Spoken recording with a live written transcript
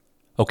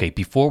Okay,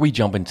 before we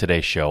jump into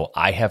today's show,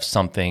 I have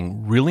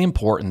something really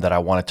important that I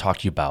want to talk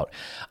to you about.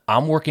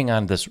 I'm working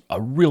on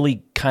a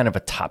really kind of a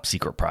top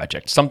secret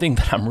project, something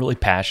that I'm really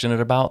passionate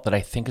about that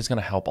I think is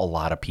going to help a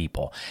lot of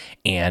people.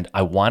 And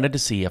I wanted to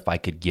see if I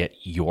could get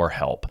your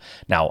help.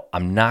 Now,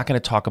 I'm not going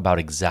to talk about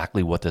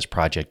exactly what this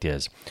project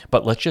is,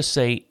 but let's just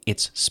say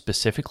it's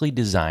specifically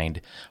designed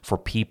for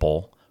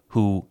people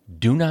who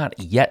do not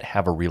yet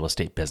have a real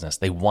estate business.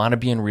 They want to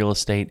be in real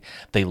estate.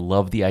 They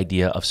love the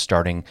idea of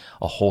starting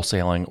a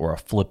wholesaling or a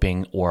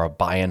flipping or a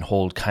buy and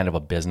hold kind of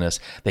a business.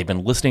 They've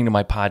been listening to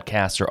my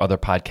podcasts or other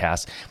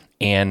podcasts,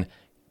 and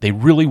they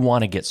really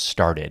want to get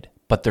started,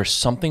 but there's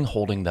something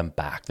holding them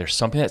back. There's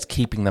something that's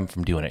keeping them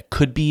from doing it. It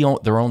could be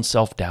their own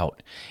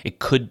self-doubt. It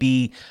could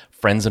be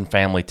friends and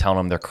family telling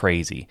them they're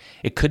crazy.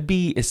 It could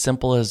be as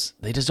simple as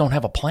they just don't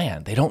have a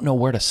plan. They don't know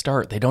where to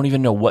start. They don't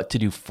even know what to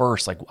do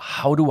first. Like,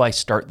 how do I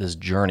start this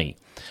journey?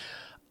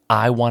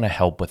 I want to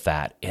help with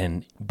that.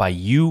 And by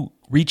you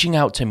reaching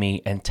out to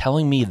me and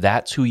telling me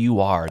that's who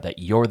you are, that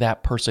you're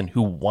that person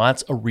who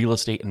wants a real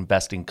estate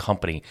investing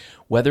company,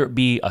 whether it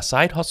be a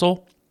side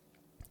hustle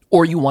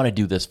or you want to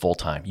do this full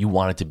time, you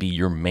want it to be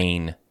your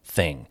main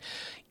thing.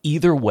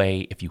 Either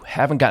way, if you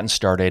haven't gotten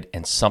started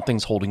and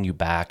something's holding you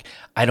back,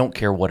 I don't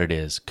care what it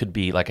is. Could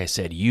be, like I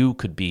said, you,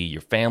 could be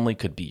your family,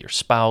 could be your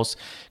spouse,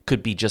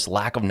 could be just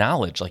lack of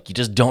knowledge. Like you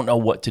just don't know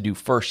what to do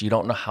first. You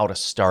don't know how to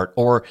start,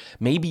 or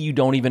maybe you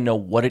don't even know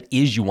what it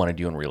is you want to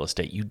do in real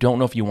estate. You don't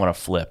know if you want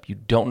to flip. You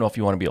don't know if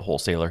you want to be a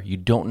wholesaler. You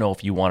don't know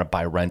if you want to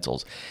buy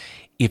rentals.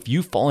 If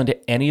you fall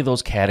into any of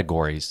those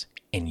categories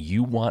and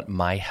you want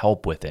my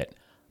help with it,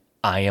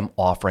 I am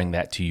offering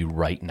that to you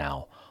right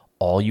now.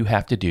 All you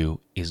have to do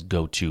is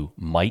go to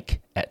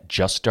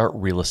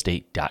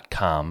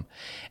mike@juststartrealestate.com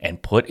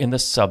and put in the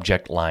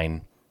subject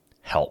line,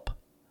 help,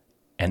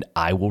 and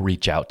I will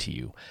reach out to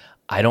you.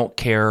 I don't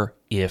care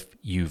if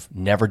you've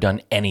never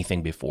done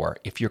anything before.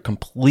 If you're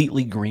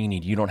completely green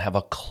and you don't have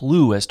a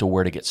clue as to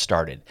where to get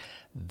started,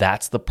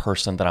 that's the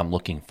person that I'm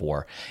looking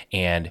for.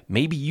 And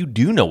maybe you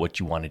do know what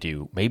you want to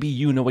do. Maybe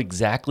you know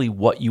exactly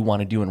what you want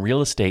to do in real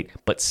estate,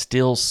 but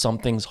still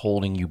something's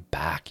holding you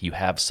back. You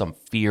have some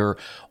fear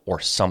or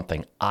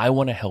something. I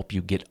want to help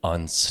you get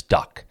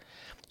unstuck.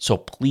 So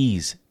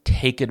please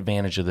take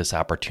advantage of this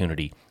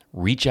opportunity.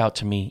 Reach out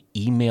to me,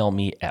 email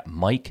me at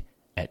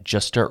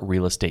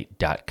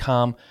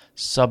mike@juststartrealestate.com,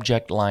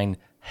 subject line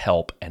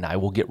help, and I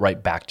will get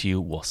right back to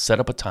you. We'll set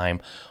up a time,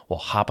 we'll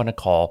hop on a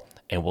call,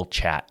 and we'll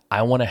chat.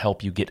 I want to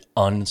help you get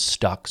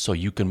unstuck so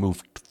you can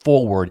move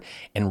forward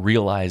and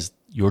realize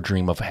your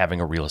dream of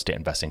having a real estate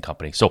investing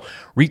company. So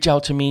reach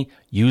out to me,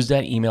 use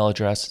that email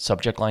address,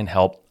 subject line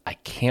help. I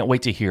can't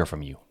wait to hear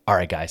from you. All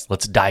right, guys,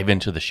 let's dive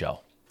into the show.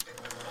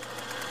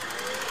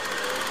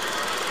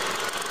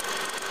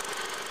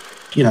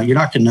 You're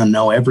not going to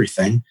know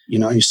everything.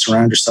 You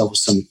surround yourself with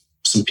some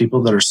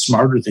people that are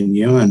smarter than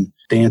you, and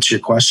they answer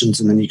your questions,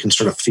 and then you can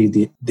sort of feed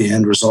the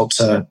end result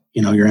to,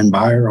 your end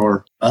buyer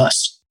or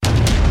us.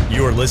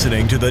 You're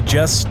listening to the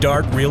Just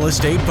Start Real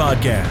Estate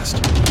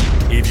Podcast.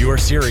 If you're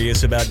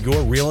serious about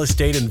your real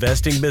estate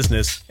investing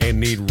business and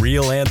need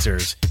real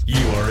answers,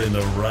 you are in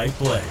the right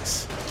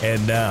place.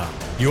 And now,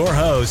 your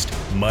host,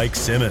 Mike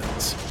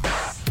Simmons.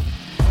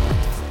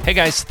 Hey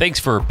guys, thanks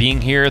for being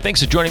here.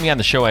 Thanks for joining me on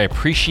the show. I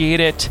appreciate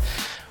it.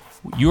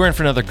 You're in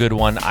for another good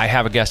one. I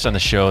have a guest on the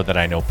show that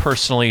I know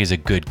personally. He's a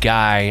good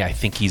guy. I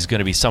think he's going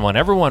to be someone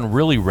everyone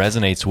really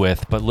resonates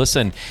with. But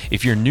listen,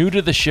 if you're new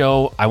to the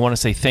show, I want to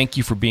say thank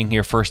you for being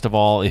here, first of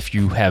all. If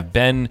you have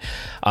been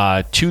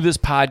to this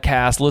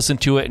podcast, listened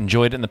to it,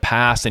 enjoyed it in the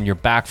past, and you're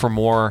back for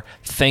more,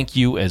 thank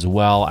you as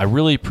well. I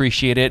really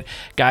appreciate it.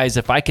 Guys,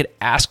 if I could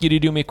ask you to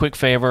do me a quick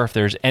favor, if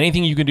there's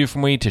anything you can do for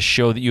me to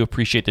show that you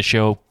appreciate the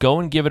show, go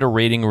and give it a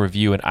rating or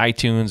review in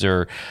iTunes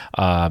or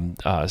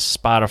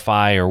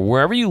Spotify or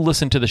wherever you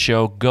listen to the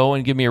show. Go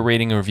and give me a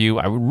rating and review.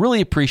 I would really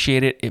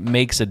appreciate it. It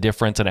makes a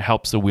difference and it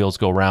helps the wheels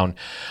go round.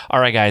 All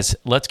right, guys,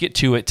 let's get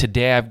to it.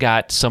 Today, I've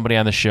got somebody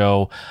on the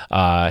show.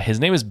 His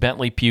name is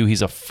Bentley Pugh.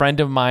 He's a friend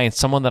of mine,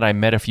 someone that I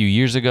met a few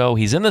years ago.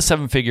 He's in the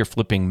 7-Figure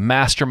Flipping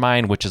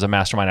Mastermind, which is a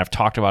mastermind I've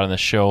talked about on the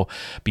show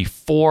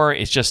before.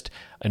 It's just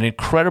an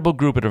incredible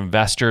group of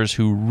investors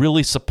who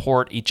really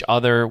support each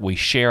other. We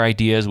share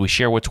ideas. We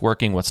share what's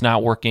working, what's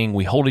not working.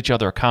 We hold each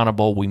other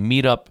accountable. We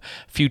meet up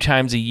a few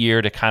times a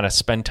year to kind of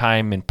spend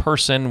time in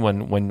person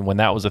when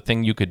that was a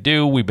thing you could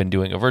do. We've been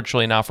doing it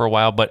virtually now for a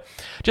while, but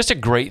just a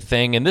great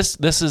thing. And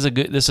this is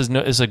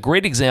a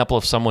great example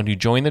of someone who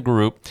joined the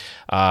group.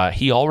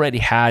 He already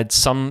had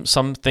some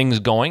things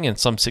going and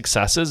some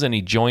successes, and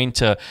he joined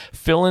to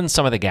fill in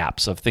some of the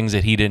gaps of things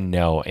that he didn't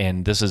know.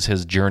 And this is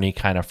his journey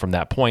kind of from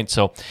that point.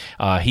 So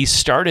He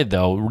started,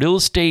 though, real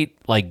estate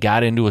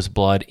got into his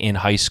blood in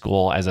high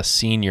school as a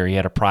senior. He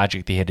had a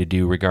project he had to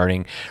do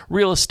regarding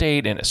real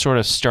estate, and it sort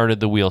of started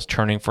the wheels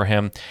turning for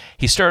him.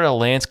 He started a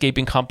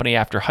landscaping company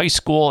after high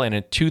school, and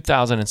in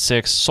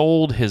 2006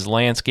 sold his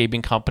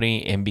landscaping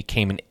company and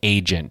became an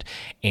agent.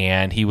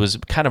 And he was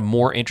kind of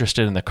more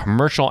interested in the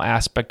commercial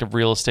aspect of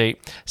real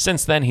estate.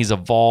 Since then, he's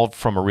evolved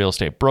from a real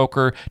estate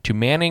broker to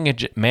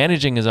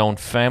managing his own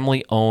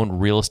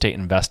family-owned real estate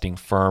investing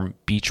firm,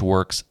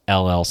 Beachworks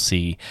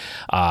LLC.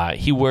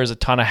 He wears a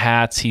ton of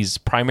hats. He's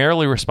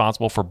primarily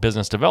responsible for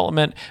business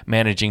development,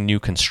 managing new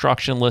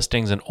construction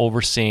listings, and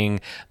overseeing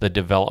the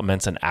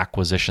developments and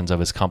acquisitions of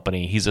his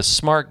company. He's a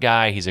smart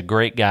guy. He's a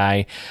great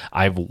guy.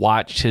 I've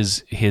watched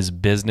his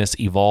business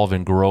evolve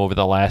and grow over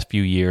the last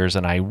few years,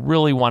 and I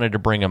really wanted to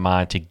bring him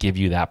on to give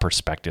you that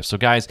perspective. So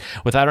guys,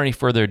 without any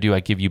further ado, I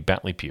give you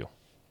Bentley Pugh.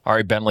 All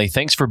right, Bentley,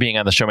 thanks for being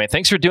on the show, man.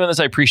 Thanks for doing this.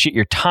 I appreciate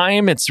your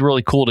time. It's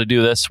really cool to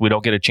do this. We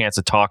don't get a chance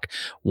to talk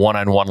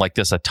one-on-one like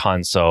this a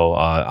ton, so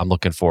I'm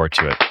looking forward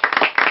to it.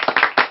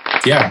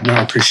 Yeah, no,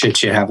 I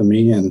appreciate you having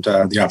me and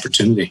the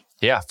opportunity.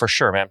 Yeah, for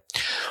sure, man.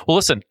 Well,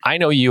 listen, I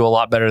know you a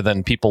lot better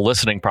than people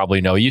listening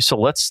probably know you, so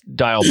let's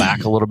dial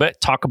back a little bit.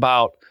 Talk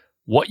about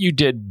what you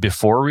did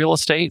before real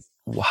estate,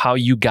 how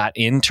you got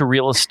into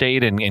real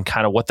estate, and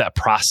kind of what that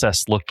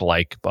process looked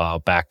like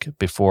back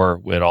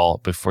before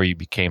you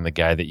became the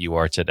guy that you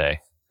are today.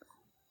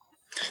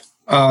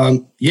 I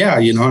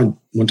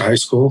went to high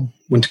school,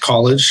 went to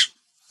college,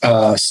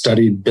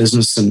 studied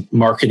business and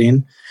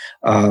marketing,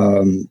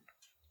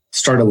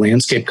 started a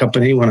landscape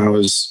company when I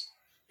was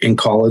in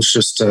college,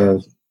 just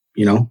to,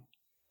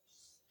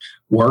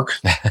 work,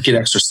 get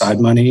extra side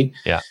money.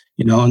 Yeah.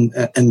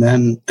 And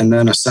then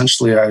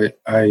essentially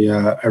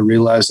I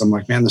realized, I'm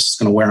like, man, this is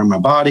going to wear on my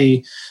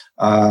body.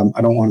 I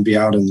don't want to be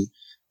out in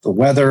the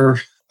weather.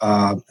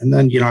 And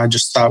then, I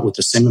just thought with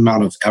the same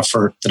amount of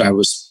effort that I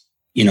was,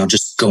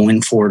 just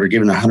going for it or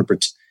giving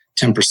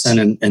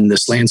 110% in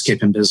this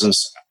landscaping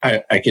business,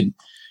 I could,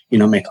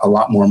 make a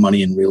lot more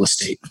money in real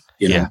estate,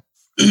 Yeah.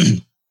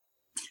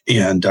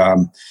 And,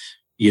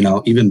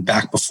 even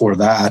back before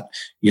that,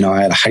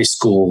 I had a high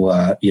school,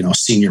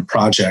 senior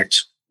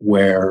project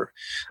where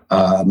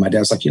my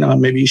dad's like,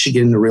 maybe you should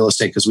get into real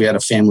estate because we had a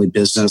family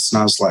business.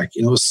 And I was like,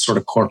 it was sort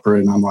of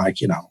corporate. And I'm like,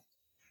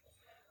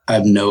 I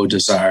have no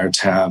desire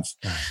to have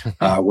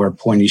wear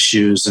pointy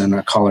shoes and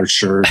a collared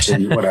shirt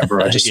and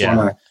whatever. I just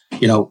want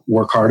to,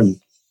 work hard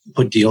and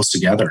put deals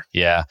together.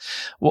 Yeah.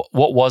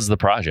 What was the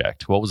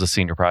project? What was the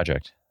senior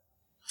project?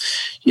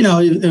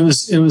 It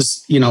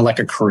was, like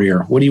a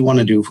career. What do you want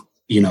to do?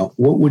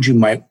 What would you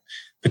might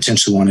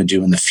potentially want to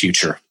do in the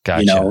future?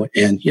 Gotcha.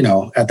 And,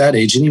 at that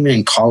age, and even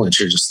in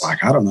college, you're just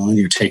like, I don't know. And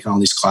you're taking all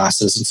these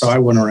classes. And so I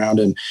went around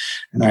and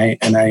I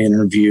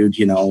interviewed,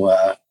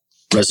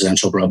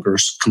 residential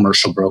brokers,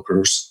 commercial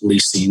brokers,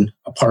 leasing,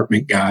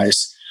 apartment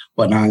guys,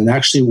 whatnot. And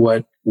actually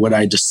what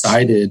I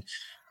decided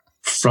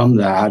from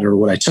that, or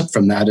what I took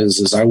from that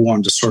is I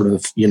wanted to sort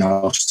of,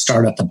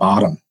 start at the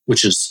bottom,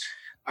 which is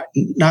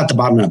not the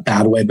bottom in a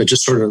bad way, but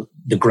just sort of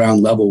the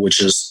ground level, which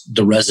is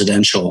the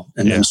residential,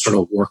 and then sort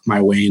of work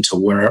my way into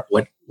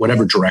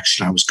whatever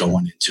direction I was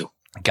going into.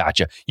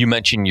 Gotcha. You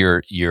mentioned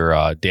your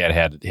dad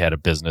had a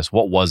business.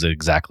 What was it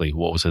exactly?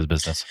 What was his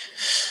business?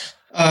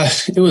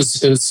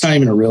 It's not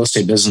even a real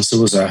estate business. It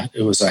was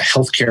a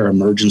healthcare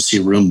emergency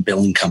room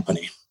billing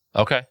company.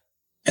 Okay.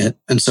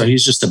 And so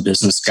he's just a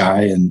business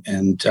guy, and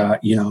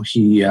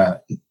he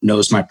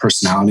knows my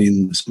personality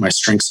and my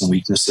strengths and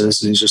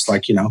weaknesses, and he's just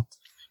like,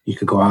 you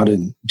could go out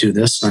and do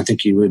this, and I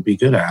think you would be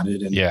good at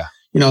it.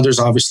 And there's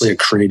obviously a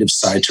creative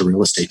side to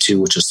real estate too,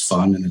 which is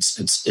fun, and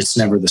it's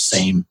never the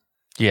same.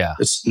 Yeah,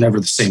 it's never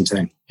the same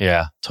thing.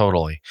 Yeah,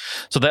 totally.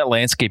 So that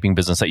landscaping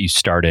business that you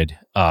started,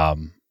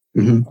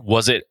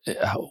 was it?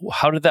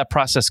 How did that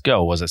process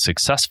go? Was it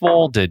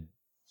successful?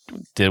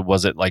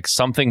 Was it like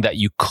something that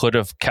you could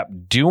have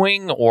kept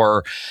doing,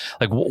 or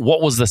like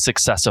what was the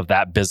success of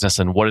that business,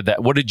 and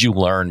what did you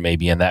learn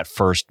maybe in that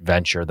first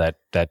venture that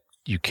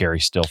you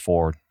carry still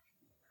forward?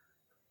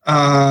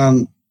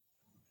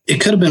 It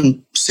could have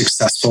been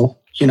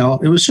successful.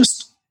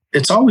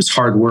 It's always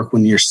hard work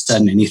when you're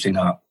setting anything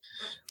up,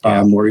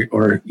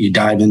 or you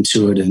dive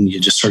into it and you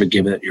just sort of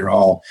give it your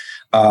all.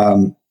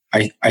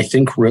 I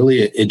think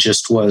really it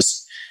just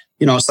was,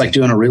 it's like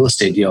doing a real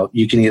estate deal.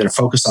 You can either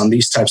focus on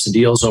these types of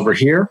deals over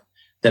here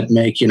that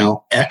make,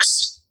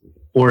 X,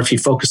 or if you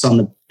focus on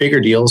the bigger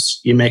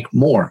deals, you make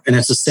more, and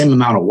it's the same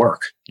amount of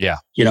work. Yeah.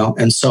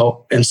 And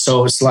so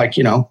it's like,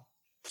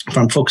 if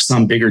I'm focused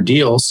on bigger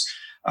deals,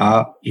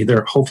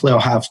 either hopefully I'll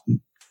have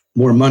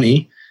more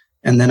money,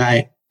 and then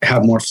I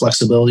have more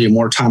flexibility and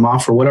more time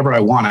off, or whatever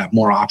I want. I have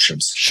more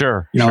options.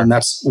 Sure. And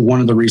that's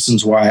one of the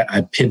reasons why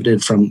I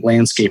pivoted from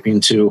landscaping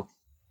to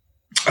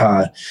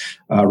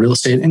real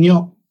estate.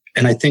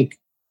 And I think,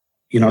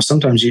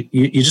 sometimes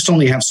you just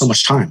only have so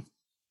much time.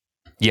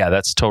 Yeah,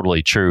 that's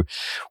totally true.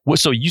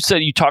 So you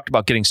said you talked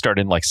about getting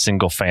started in like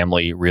single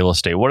family real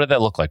estate. What did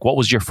that look like? What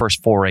was your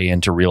first foray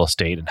into real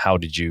estate, and how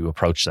did you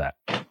approach that?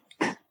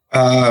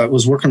 I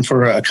was working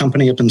for a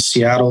company up in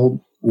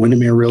Seattle,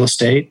 Windermere Real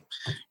Estate,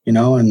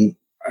 and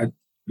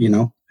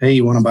hey,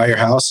 you want to buy your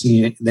house,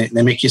 and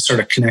they make you sort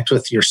of connect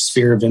with your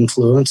sphere of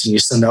influence, and you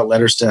send out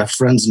letters to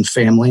friends and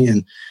family,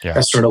 and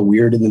that's sort of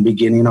weird in the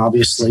beginning,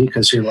 obviously,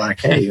 because you're like,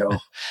 hey,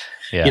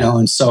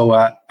 and so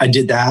I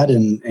did that,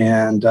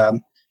 and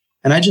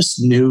I just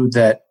knew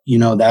that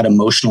that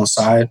emotional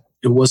side,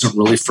 it wasn't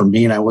really for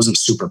me, and I wasn't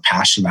super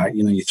passionate about it.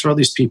 You throw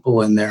these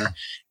people in there,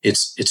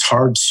 it's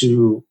hard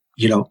to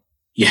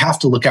you have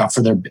to look out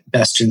for their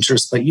best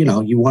interests, but you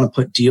want to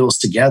put deals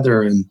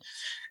together, and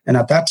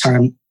at that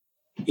time,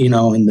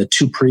 in the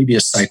two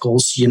previous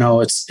cycles,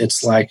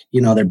 it's like,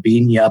 they're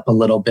beating you up a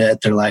little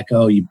bit. They're like,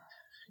 oh,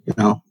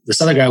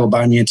 this other guy will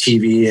buy me a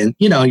TV. And,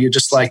 you're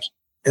just like,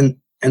 and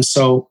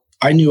so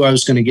I knew I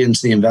was going to get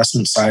into the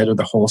investment side or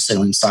the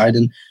wholesaling side.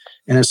 And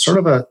it's sort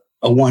of a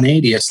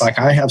 180. It's like,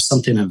 I have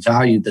something of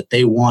value that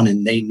they want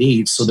and they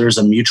need. So there's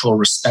a mutual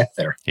respect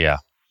there. Yeah.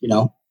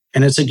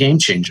 And it's a game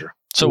changer.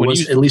 So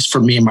at least for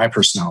me and my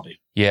personality.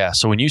 Yeah.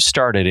 So when you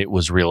started, it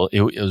was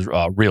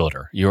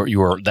realtor.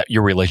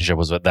 Your relationship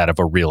was that of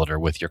a realtor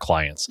with your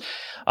clients.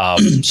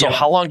 So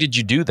how long did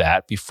you do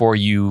that before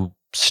you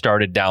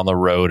started down the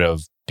road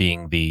of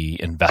being the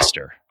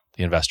investor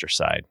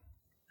side?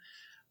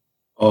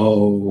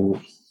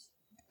 Oh,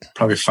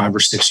 probably 5 or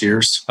 6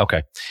 years.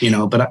 Okay.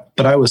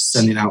 But I was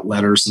sending out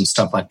letters and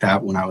stuff like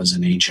that when I was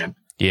an agent.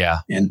 Yeah.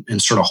 And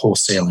sort of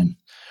wholesaling.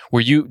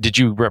 Did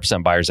you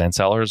represent buyers and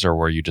sellers, or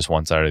were you just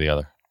one side or the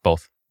other?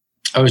 Both?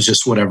 I was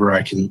just whatever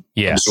I can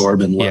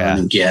absorb and learn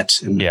and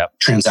get, and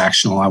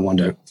transactional. I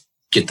wanted to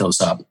get those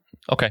up.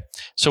 Okay.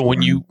 So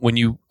when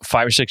you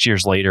 5 or 6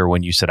 years later,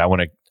 when you said, I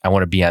want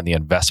to be on the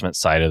investment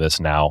side of this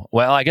now,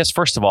 well, I guess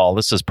first of all,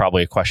 this is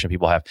probably a question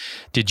people have.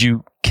 Did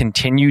you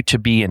continue to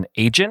be an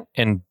agent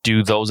and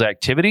do those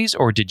activities,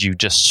 or did you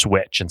just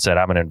switch and said,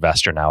 I'm an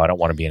investor now, I don't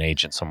want to be an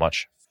agent so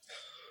much?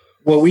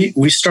 Well,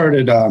 we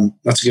started,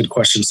 that's a good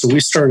question. So my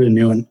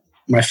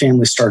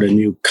family started a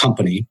new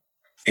company,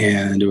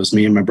 and it was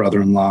me and my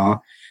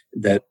brother-in-law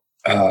that,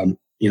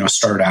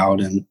 started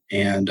out, and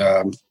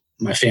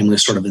my family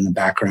is sort of in the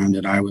background,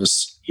 and I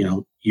was,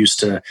 used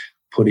to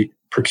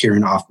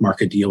procuring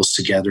off-market deals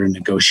together and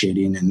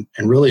negotiating.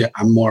 And really,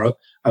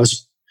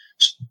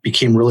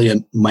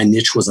 my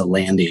niche was a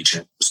land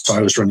agent. So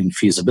I was running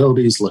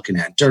feasibilities, looking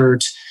at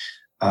dirt,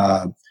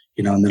 and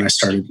then I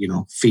started,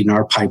 feeding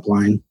our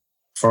pipeline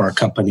for our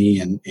company.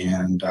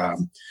 And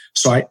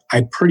so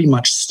I pretty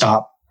much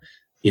stopped,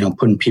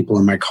 putting people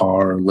in my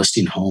car or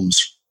listing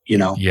homes.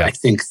 I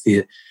think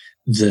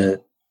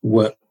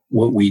what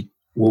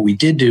we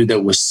did do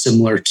that was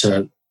similar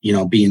to,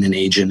 being an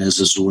agent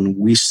is when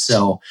we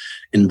sell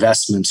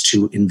investments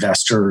to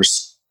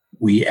investors,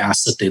 we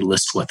ask that they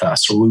list with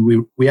us, or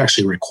we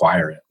actually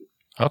require it.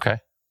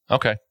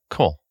 Okay.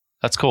 Cool.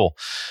 That's cool.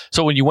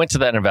 So when you went to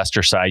that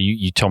investor side,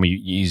 you told me,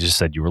 you just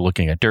said you were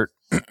looking at dirt.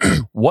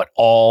 What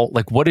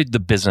did the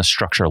business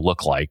structure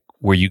look like?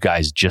 Were you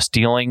guys just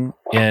dealing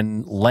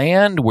in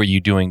land? Were you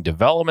doing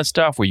development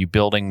stuff? Were you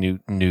building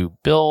new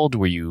build?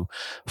 Were you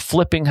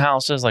flipping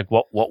houses? Like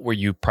what were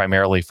you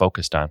primarily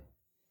focused on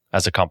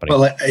as a company?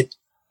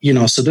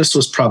 Well, so this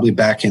was probably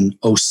back in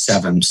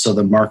 2007. So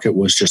the market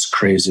was just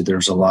crazy.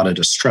 There's a lot of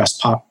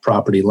distressed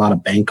property, a lot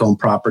of bank-owned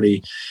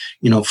property.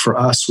 For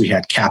us, we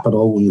had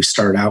capital when we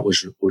started out,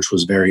 which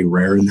was very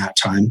rare in that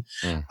time.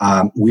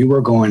 We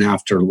were going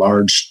after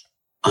large,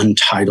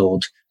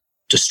 untitled,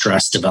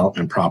 distressed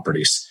development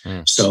properties.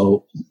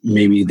 So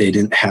maybe they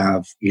didn't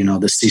have, the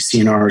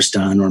CC&Rs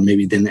done, or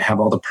maybe they didn't have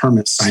all the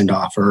permits signed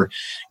off, or,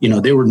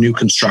 they were new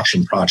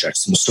construction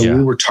projects. And so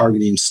we were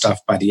targeting stuff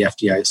by the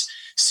FDIC.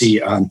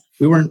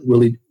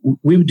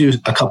 We would do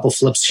a couple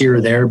flips here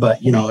or there, but,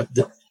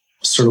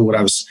 sort of what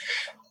I was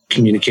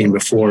communicating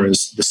before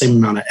is the same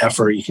amount of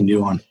effort you can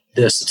do on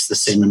this. It's the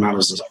same amount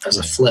as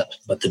a flip,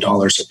 but the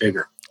dollars are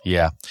bigger.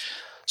 Yeah.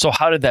 So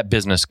how did that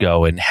business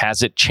go, and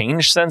has it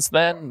changed since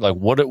then? Like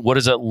what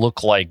does it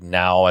look like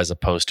now as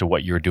opposed to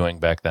what you were doing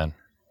back then?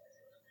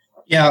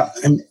 Yeah.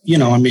 And,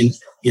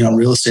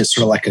 real estate is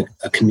sort of like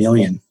a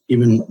chameleon.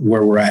 Even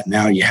where we're at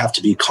now, you have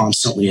to be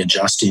constantly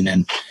adjusting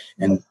and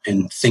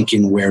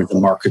thinking where the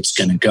market's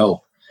going to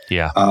go.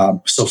 Yeah.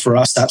 So for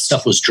us, that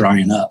stuff was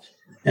drying up.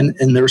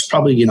 And there was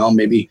probably,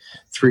 maybe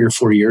 3 or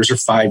 4 years or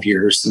 5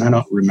 years. And I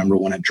don't remember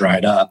when it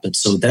dried up. But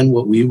so then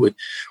what we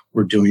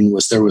were doing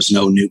was there was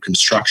no new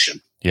construction.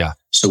 Yeah.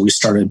 So we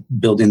started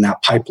building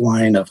that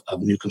pipeline of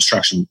new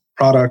construction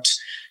product.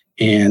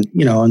 And,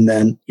 and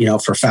then,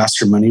 for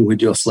faster money, we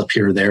do a flip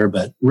here or there.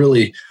 But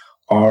really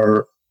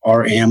our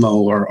ammo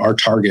or our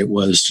target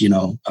was,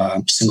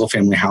 single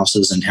family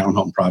houses and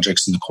townhome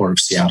projects in the core of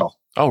Seattle.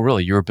 Oh,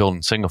 really? You were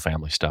building single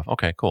family stuff.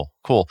 Okay, cool.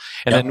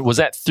 And then was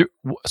that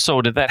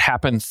so did that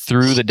happen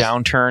through the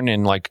downturn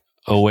in like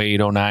 2008,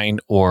 2009,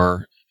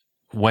 or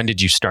when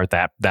did you start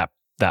that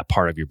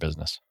part of your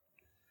business?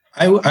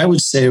 I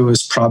would say it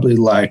was probably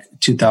like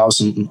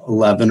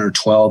 2011 or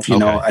 12.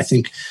 I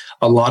think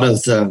a lot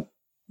of the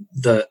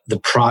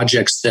the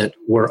projects that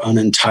were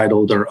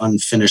unentitled or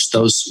unfinished,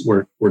 those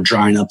were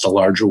drying up the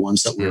larger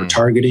ones that we were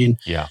targeting.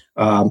 Yeah.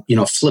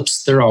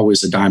 Flips, they're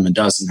always a dime a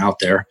dozen out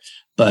there.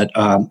 But,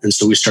 and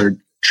so we started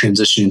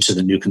transitioning to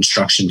the new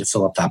construction to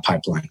fill up that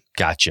pipeline.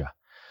 Gotcha.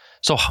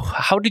 So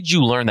how did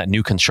you learn that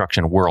new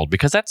construction world?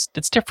 Because it's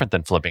different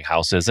than flipping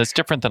houses. It's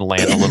different than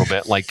land a little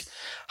bit. Like,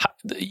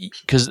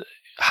 because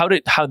how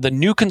the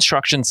new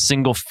construction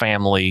single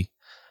family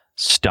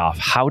stuff,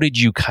 how did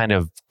you kind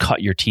of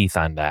cut your teeth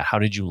on that? How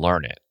did you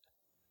learn it?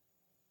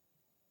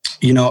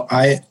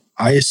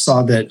 I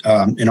saw that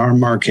in our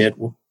market,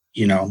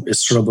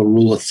 it's sort of a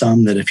rule of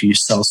thumb that if you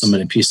sell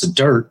somebody a piece of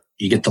dirt,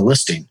 you get the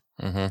listing.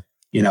 Mm-hmm.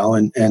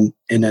 And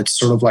it's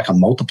sort of like a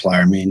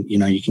multiplier. I mean,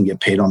 you can get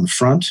paid on the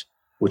front,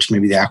 which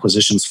maybe the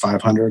acquisition is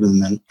 500,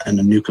 and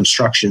a new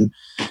construction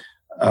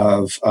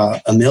of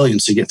 $1 million,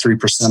 so you get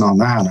 3% on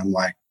that. I'm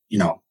like,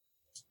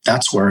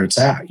 that's where it's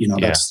at.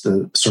 That's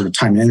the sort of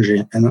time and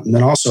energy, and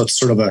then also it's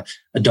sort of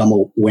a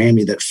double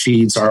whammy that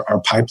feeds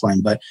our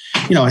pipeline. But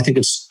I think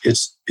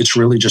it's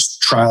really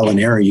just trial and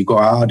error. You go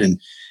out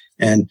and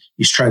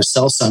you try to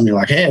sell some. You're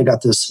like, hey, I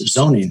got this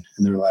zoning,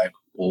 and they're like,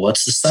 well,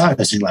 what's the size?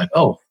 And you're like,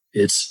 oh,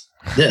 it's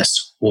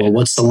this. Well,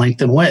 what's the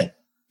length and width?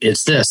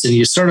 It's this. And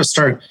you sort of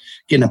start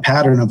getting a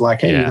pattern of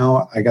like, hey,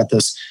 I got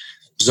this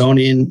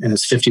zoning and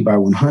it's 50 by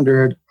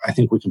 100. I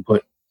think we can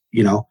put,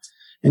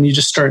 and you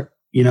just start,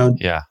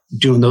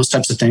 doing those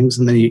types of things.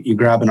 And then you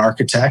grab an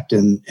architect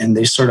and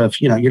they sort of,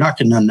 you're not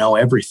going to know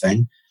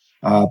everything,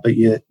 but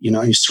you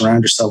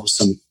surround yourself with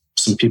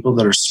some people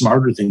that are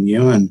smarter than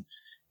you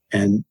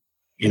and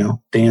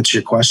they answer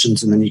your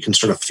questions, and then you can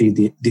sort of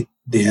feed the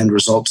end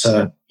result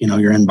to,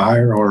 your end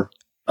buyer or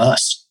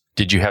us.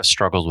 Did you have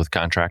struggles with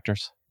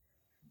contractors?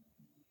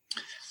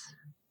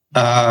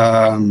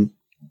 As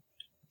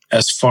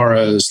far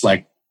as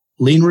like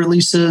lien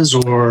releases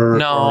or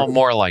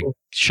more like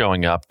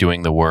showing up,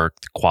 doing the work,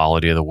 the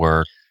quality of the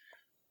work.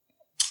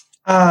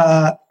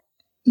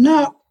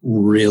 Not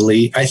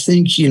really. I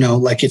think,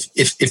 like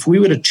if we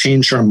would have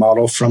changed our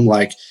model from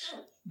like,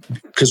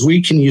 because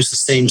we can use the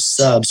same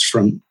subs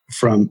from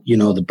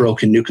the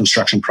broken new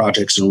construction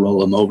projects and roll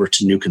them over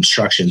to new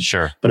construction.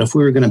 Sure. But if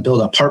we were going to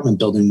build an apartment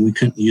building, we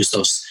couldn't use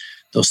those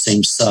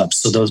same subs.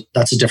 So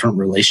that's a different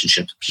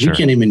relationship. Sure. We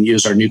can't even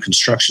use our new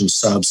construction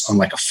subs on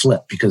like a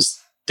flip because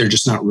they're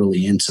just not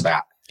really into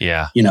that.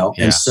 Yeah.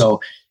 And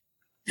so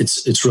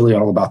it's really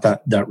all about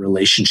that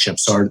relationship.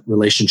 So our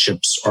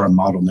relationships, our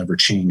model never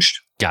changed.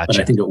 Gotcha. But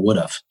I think it would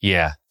have.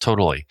 Yeah,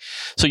 totally.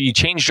 So you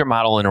changed your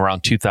model in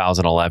around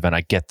 2011.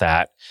 I get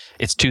that.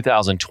 It's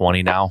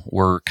 2020 now.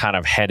 We're kind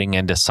of heading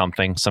into some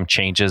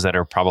changes that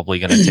are probably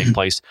going to take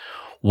place.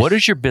 What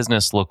does your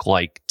business look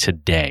like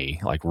today,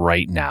 like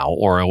right now,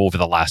 or over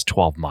the last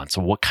 12 months?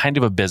 What kind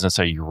of a business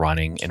are you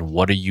running, and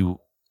what are your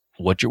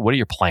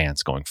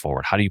plans going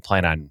forward? How do you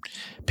plan on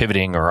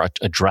pivoting or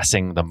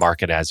addressing the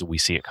market as we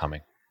see it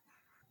coming?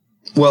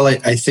 Well,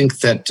 I think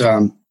that,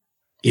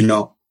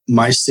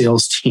 my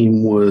sales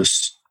team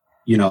was,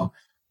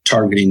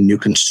 targeting new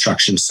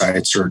construction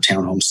sites or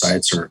townhome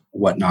sites or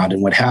whatnot.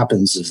 And what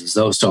happens is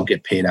those don't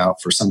get paid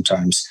out for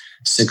sometimes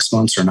 6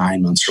 months or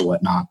 9 months or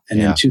whatnot.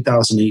 And in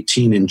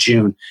 2018 in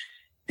June,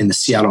 in the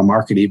Seattle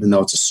market, even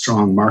though it's a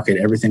strong market,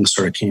 everything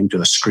sort of came to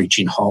a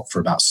screeching halt for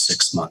about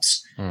 6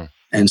 months.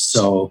 And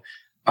so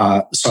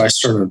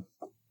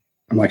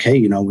I'm like,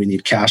 hey, we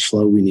need cash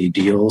flow, we need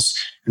deals.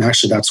 And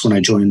actually, that's when I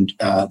joined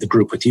the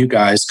group with you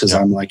guys, because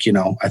I'm like,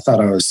 I thought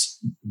I was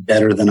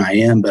better than I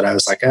am, but I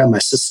was like, my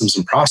systems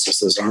and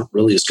processes aren't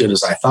really as good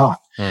as I thought.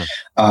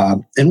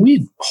 And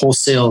we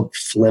wholesale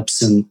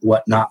flips and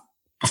whatnot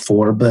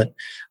before, but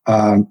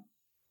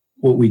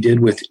what we did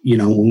with,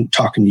 when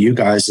talking to you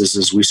guys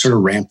is we sort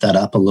of ramped that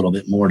up a little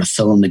bit more to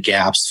fill in the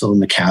gaps, fill in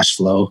the cash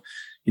flow,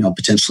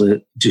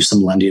 potentially do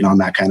some lending on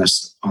that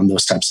on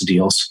those types of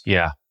deals.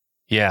 Yeah.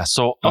 Yeah.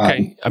 So,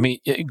 okay.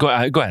 Go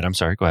ahead. I'm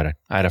sorry. Go ahead.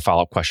 I had a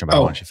follow-up question, but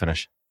why don't you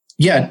finish?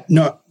 Yeah.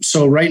 No.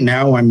 So right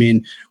now,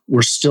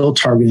 we're still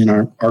targeting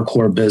our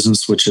core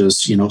business, which is,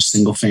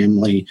 single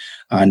family,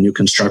 new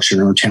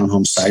construction or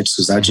townhome sites,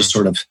 because that just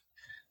sort of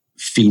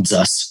feeds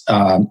us.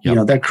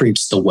 That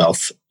creates the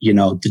wealth.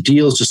 The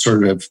deals just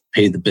sort of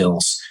pay the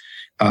bills.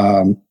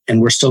 And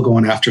we're still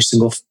going after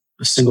single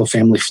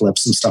family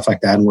flips and stuff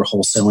like that. And we're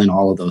wholesaling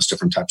all of those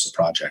different types of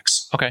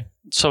projects. Okay.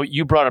 So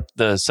you brought up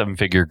the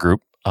 7-figure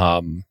group.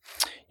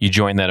 You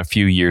joined that a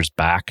few years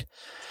back.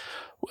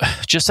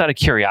 Just out of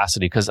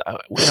curiosity, because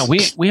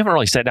we haven't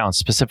really sat down and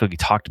specifically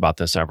talked about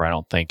this ever, I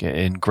don't think,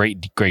 in great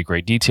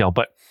detail.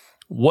 But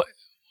what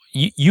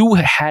you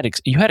had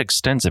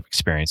extensive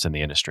experience in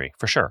the industry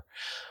for sure.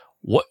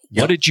 What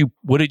did you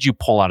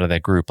pull out of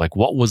that group? Like,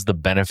 what was the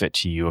benefit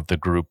to you of the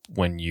group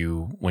when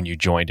you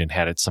joined and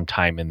had some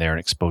time in there and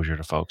exposure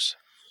to folks?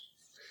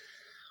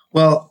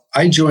 Well,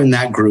 I joined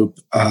that group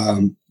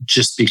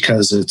just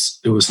because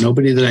it was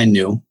nobody that I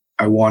knew.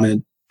 I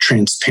wanted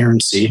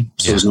transparency,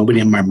 so there was nobody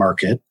in my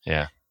market.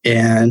 Yeah,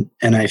 and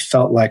I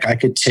felt like I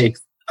could take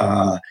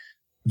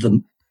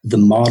the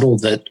model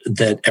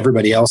that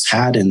everybody else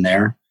had in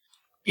there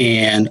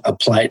and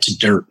apply it to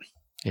dirt.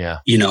 Yeah.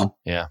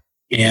 Yeah.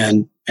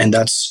 And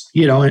that's,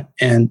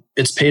 and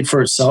it's paid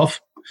for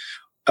itself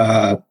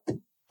a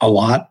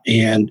lot.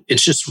 And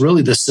it's just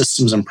really the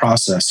systems and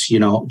process,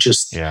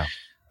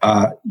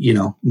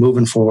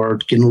 moving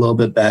forward, getting a little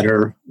bit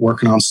better,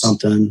 working on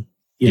something,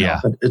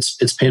 but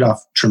it's paid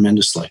off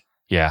tremendously.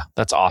 Yeah,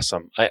 that's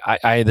awesome. I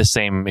had the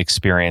same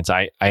experience.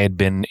 I had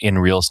been in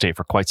real estate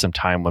for quite some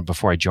time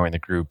before I joined the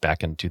group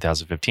back in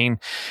 2015.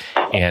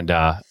 And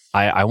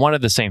I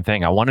wanted the same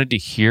thing. I wanted to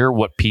hear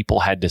what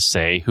people had to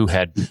say who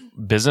had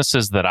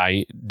businesses that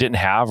I didn't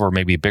have, or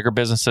maybe bigger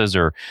businesses,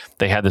 or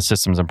they had the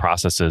systems and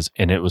processes.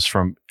 And it was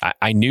from,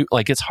 I knew,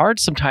 like, it's hard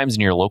sometimes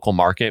in your local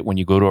market when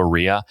you go to a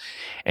RIA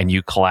and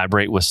you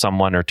collaborate with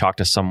someone or talk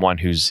to someone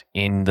who's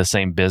in the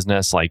same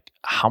business, like,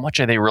 how much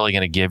are they really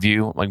going to give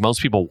you? Like,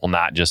 most people will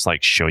not just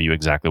like show you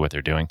exactly what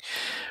they're doing,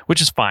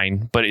 which is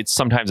fine. But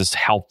sometimes it's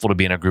helpful to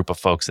be in a group of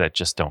folks that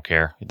just don't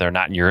care. They're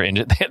not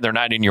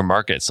in your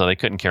market, so they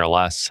couldn't care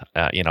less.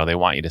 They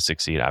want you to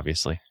succeed,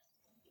 obviously.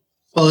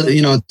 Well,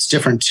 it's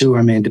different too.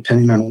 I mean,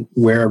 depending on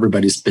where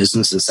everybody's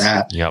business is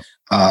at. Yep.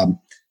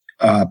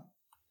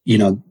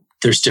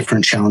 There's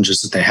different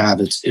challenges that they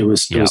have. It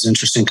was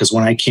interesting because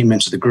when I came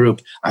into the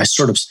group,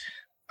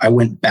 I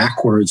went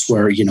backwards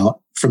where,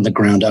 from the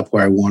ground up,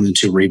 where I wanted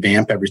to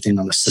revamp everything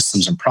on the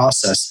systems and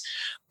process.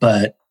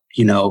 But,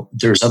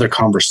 there's other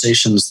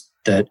conversations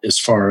that, as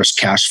far as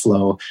cash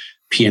flow,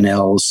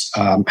 P&Ls,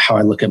 how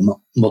I look at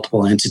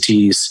multiple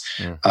entities,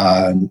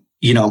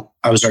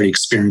 I was already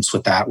experienced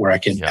with that where I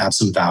could add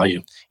some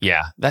value.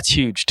 Yeah, that's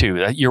huge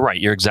too. You're right.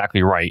 You're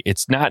exactly right.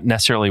 It's not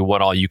necessarily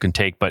what all you can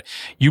take, but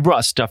you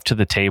brought stuff to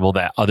the table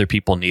that other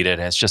people needed.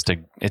 And it's just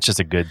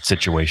a good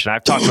situation.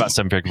 I've talked about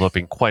seven-figure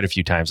flipping quite a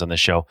few times on the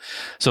show.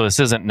 So this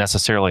isn't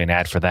necessarily an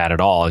ad for that at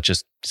all. It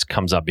just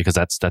comes up because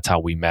that's how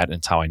we met and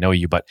it's how I know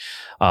you. But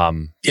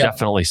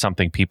definitely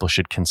something people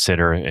should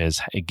consider is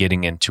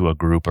getting into a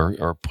group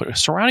or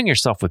surrounding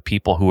yourself with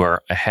people who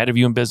are ahead of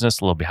you in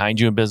business, a little behind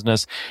you in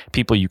business,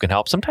 people you can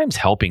help. Sometimes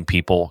helping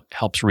people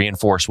helps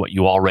reinforce what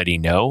you already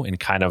know and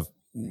kind of,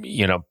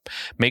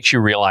 makes you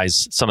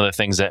realize some of the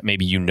things that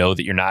maybe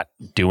that you're not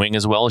doing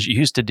as well as you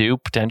used to do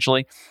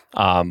potentially.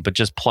 But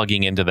just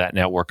plugging into that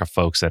network of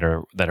folks that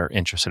are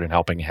interested in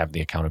helping have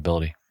the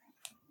accountability.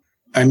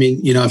 I mean,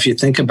 if you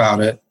think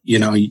about it,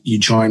 you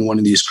join one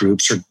of these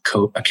groups or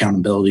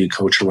accountability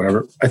coach or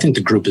whatever. I think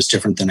the group is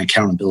different than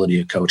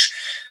accountability coach.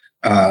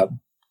 But,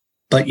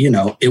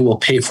 it will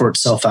pay for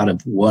itself out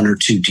of one or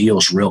two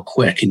deals real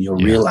quick. And you'll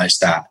realize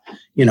that,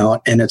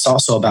 and it's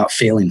also about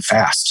failing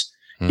fast.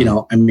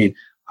 I mean,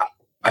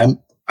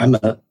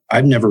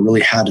 I've never really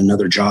had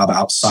another job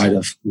outside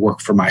of work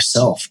for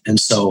myself. And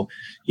so,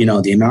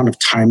 the amount of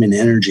time and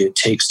energy it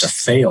takes to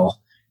fail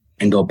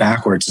and go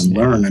backwards and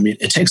learn, I mean,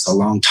 it takes a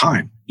long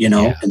time,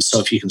 And so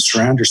if you can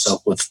surround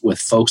yourself with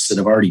folks that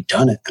have already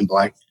done it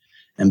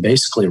and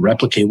basically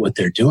replicate what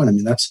they're doing, I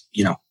mean, that's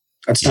not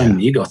an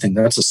ego thing.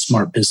 That's a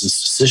smart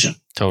business decision.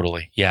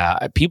 Totally. Yeah.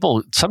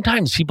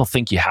 Sometimes people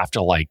think you have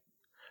to like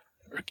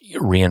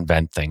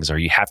reinvent things, or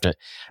you have to,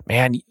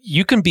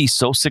 you can be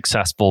so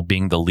successful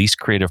being the least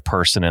creative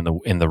person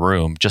in the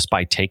room just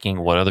by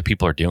taking what other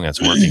people are doing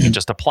that's working and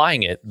just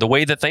applying it the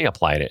way that they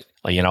applied it.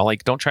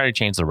 Like don't try to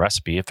change the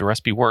recipe. If the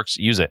recipe works,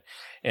 use it.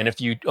 And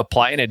if you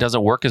apply it and it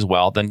doesn't work as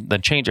well, then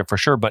change it for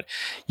sure. But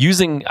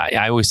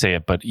I always say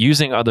it, but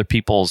using other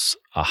people's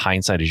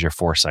hindsight as your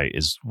foresight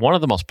is one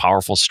of the most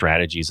powerful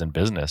strategies in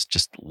business.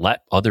 Just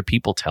let other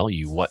people tell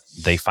you what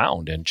they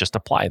found and just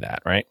apply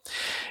that, right?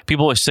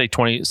 People always say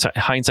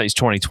hindsight's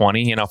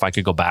 20/20. If I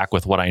could go back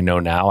with what I know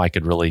now, I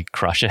could really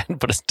crush it.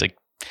 But it's like,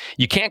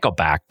 you can't go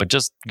back, but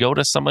just go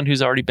to someone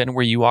who's already been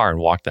where you are and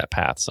walk that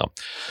path. So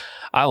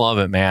I love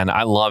it, man.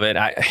 I love it.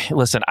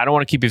 Listen, I don't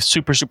want to keep you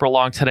super, super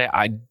long today.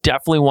 I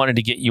definitely wanted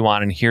to get you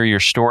on and hear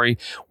your story.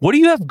 What do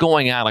you have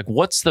going on? Like,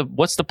 what's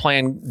the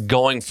plan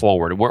going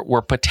forward?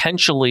 We're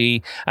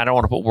potentially, I don't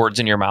want to put words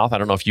in your mouth. I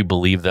don't know if you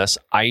believe this.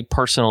 I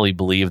personally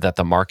believe that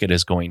the market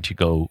is going to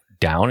go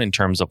down in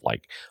terms of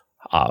like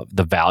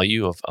the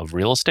value of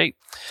real estate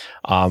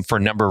for a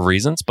number of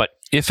reasons. But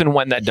if and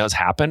when that does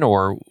happen,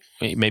 or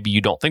maybe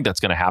you don't think that's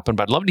going to happen,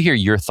 but I'd love to hear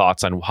your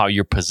thoughts on how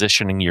you're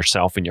positioning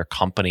yourself and your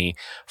company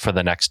for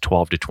the next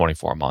 12 to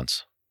 24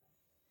 months.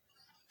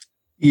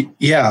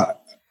 Yeah,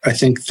 I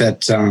think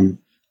that,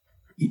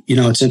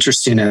 it's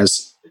interesting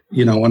as,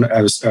 when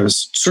I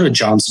was sort of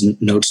jotting some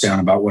notes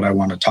down about what I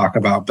want to talk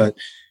about, but,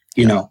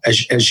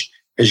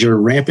 as you're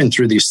ramping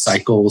through these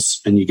cycles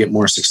and you get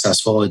more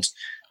successful, it's,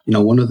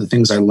 one of the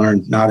things I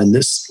learned, not in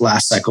this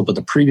last cycle, but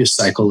the previous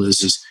cycle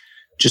is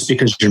just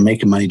because you're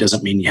making money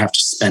doesn't mean you have to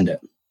spend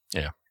it.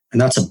 Yeah. And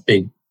that's a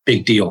big,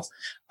 big deal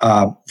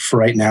for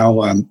right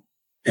now.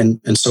 And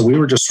so we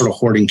were just sort of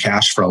hoarding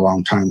cash for a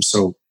long time.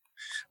 So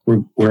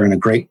we're in a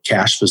great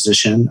cash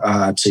position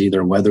to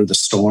either weather the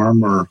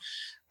storm or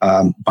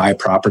buy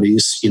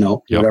properties,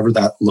 whatever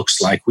that looks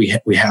like. We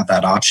have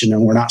that option,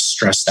 and we're not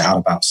stressed out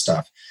about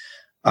stuff.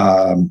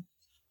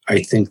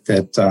 I think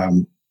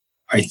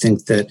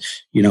that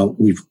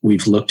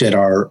we've looked at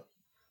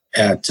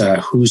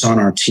who's on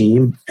our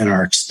team and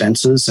our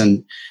expenses,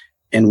 and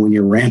And when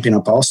you're ramping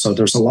up also,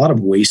 there's a lot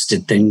of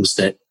wasted things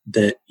that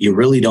you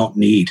really don't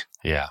need.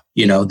 Yeah.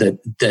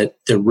 That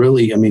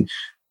really, I mean,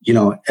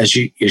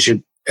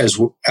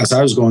 as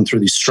I was going through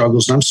these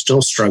struggles, and I'm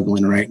still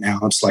struggling right now,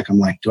 I'm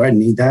like, do I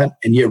need that?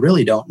 And you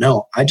really don't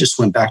know. I just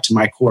went back to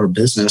my core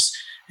business,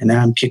 and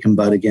now I'm kicking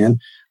butt again.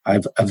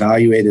 I've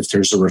evaluated if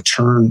there's a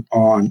return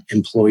on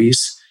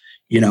employees,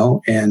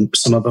 and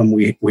some of them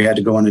we had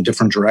to go in a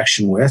different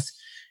direction with.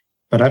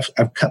 But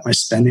I've cut my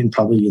spending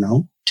probably,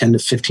 10 to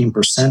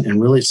 15%,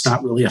 and really it's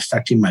not really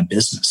affecting my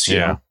business.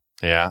 Yeah.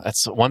 Yeah.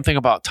 That's one thing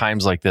about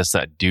times like this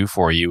that do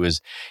for you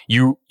is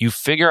you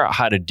figure out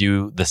how to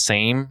do the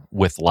same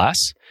with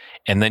less.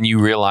 And then you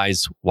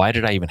realize, why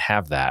did I even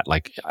have that?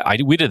 Like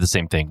we did the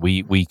same thing.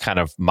 We kind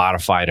of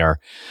modified our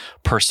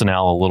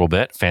personnel a little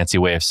bit. Fancy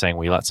way of saying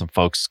we let some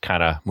folks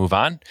kind of move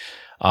on.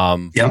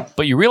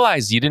 But you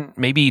realize you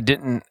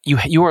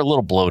were a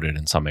little bloated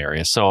in some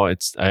areas. So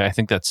I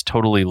think that's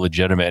totally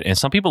legitimate. And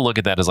some people look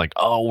at that as like,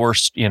 oh,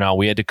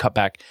 we had to cut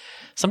back.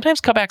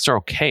 Sometimes cutbacks are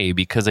okay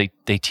because they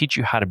teach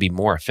you how to be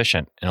more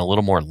efficient and a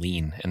little more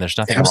lean. And there's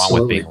nothing wrong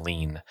with being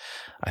lean.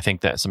 I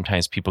think that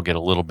sometimes people get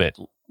a little bit,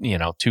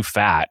 too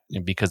fat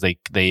because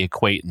they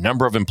equate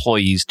number of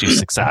employees to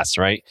success,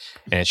 right?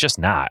 And it's just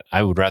not.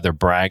 I would rather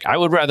brag. I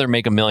would rather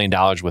make $1 million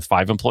with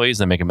 5 employees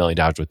than make $1 million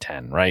with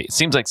 10, right? It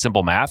seems like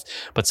simple math,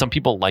 but some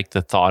people like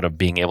the thought of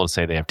being able to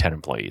say they have 10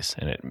 employees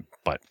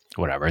but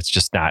whatever. It's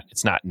just not,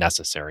 it's not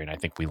necessary. And I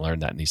think we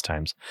learned that in these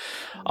times.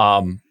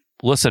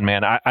 Listen,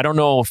 man, I don't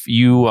know if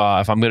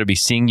if I'm going to be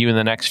seeing you in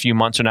the next few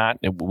months or not.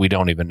 We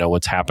don't even know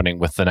what's happening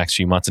with the next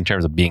few months in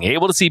terms of being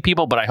able to see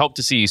people, but I hope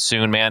to see you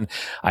soon, man.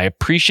 I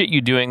appreciate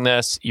you doing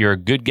this. You're a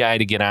good guy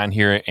to get on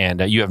here, and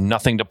you have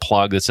nothing to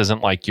plug. This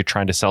isn't like you're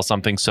trying to sell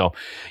something. So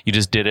you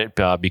just did it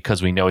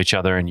because we know each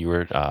other, and you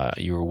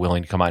were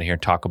willing to come on here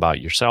and talk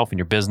about yourself and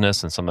your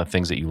business and some of the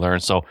things that you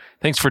learned. So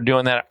thanks for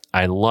doing that.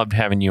 I loved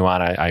having you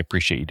on. I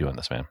appreciate you doing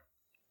this, man.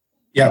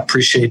 Yeah,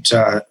 appreciate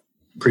the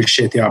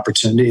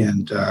opportunity.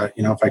 And,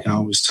 if I can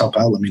always help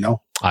out, let me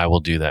know. I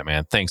will do that,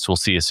 man. Thanks. We'll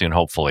see you soon,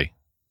 hopefully.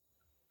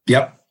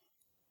 Yep.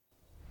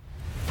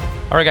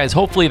 All right, guys,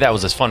 hopefully that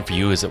was as fun for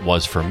you as it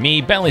was for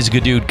me. Bentley's a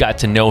good dude. Got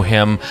to know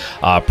him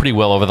pretty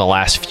well over the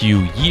last few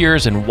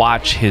years and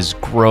watch his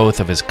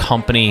growth of his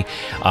company.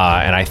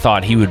 And I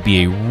thought he would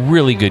be a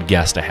really good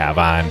guest to have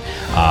on.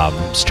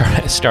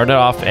 Started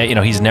off,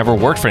 he's never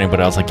worked for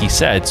anybody else, like he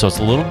said. So it's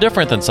a little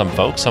different than some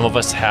folks. Some of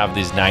us have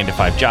these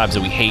 9-to-5 jobs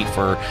that we hate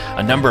for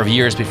a number of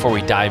years before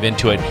we dive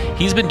into it.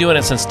 He's been doing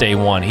it since day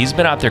one. He's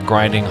been out there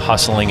grinding,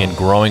 hustling, and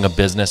growing a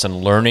business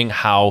and learning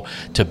how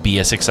to be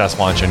a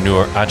successful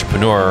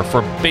entrepreneur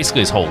for basically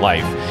his whole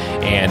life.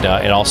 And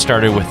it all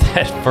started with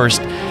that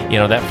first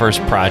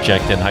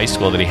project in high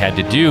school that he had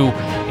to do,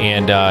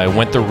 and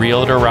went the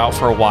realtor route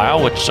for a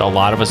while, which a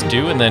lot of us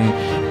do, and then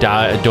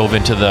dove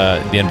into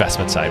the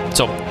investment side.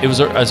 So it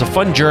was a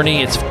fun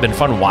journey. It's been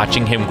fun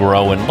watching him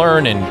grow and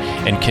learn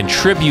and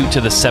contribute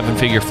to the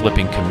 7-figure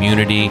flipping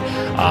community.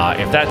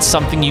 If that's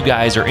something you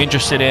guys are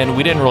interested in,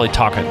 we didn't really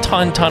talk a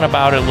ton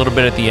about it, a little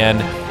bit at the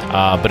end.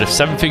 But if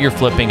 7-figure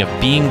flipping,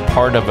 if being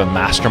part of a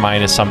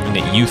mastermind is something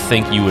that you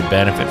think you would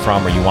benefit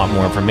from or you want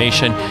more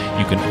information,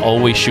 you can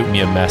always shoot me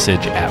a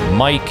message at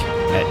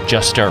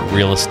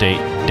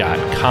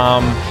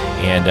mike@juststartrealestate.com,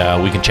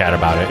 and we can chat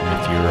about it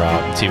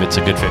and see if it's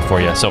a good fit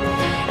for you. So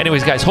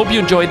anyways, guys, hope you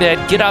enjoyed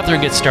that. Get out there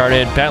and get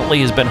started.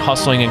 Bentley has been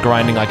hustling and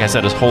grinding, like I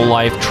said, his whole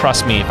life.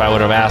 Trust me, if I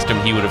would have asked him,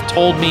 he would have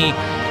told me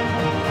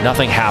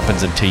nothing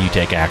happens until you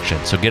take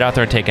action. So get out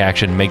there and take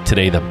action. Make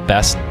today the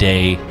best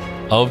day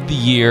of the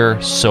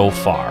year so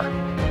far.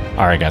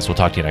 All right, guys, we'll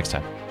talk to you next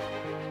time.